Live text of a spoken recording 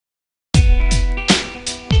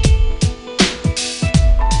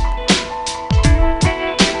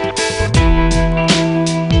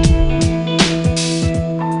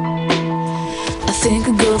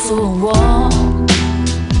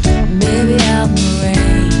out in the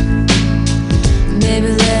rain. Maybe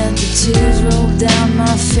let the tears roll down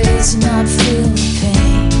my face and not feel the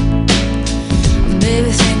pain.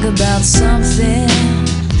 Maybe think about something,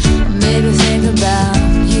 maybe think about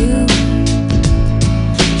you.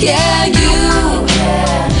 Yeah, you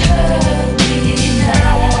can't hurt me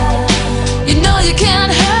now. You know you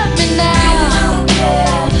can't hurt me now. You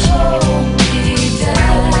can't hold me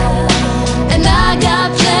down. And I got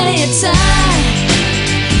plenty of time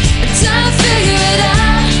to figure it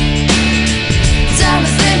out. Time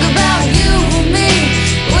to think about you and me,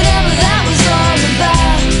 whatever that was all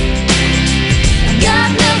about. I got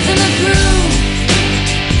nothing to prove,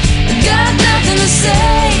 I got nothing to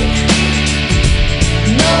say.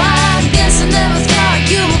 No, I guess I never thought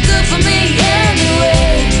you were good for me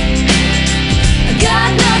anyway. I got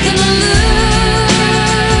nothing to lose,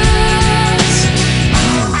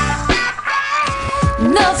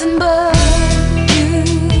 nothing but you.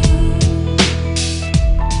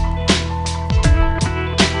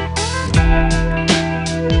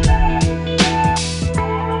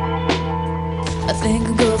 I think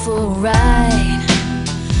I'll go for a ride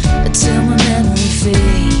till my memory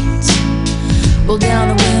fades. Roll down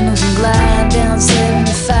the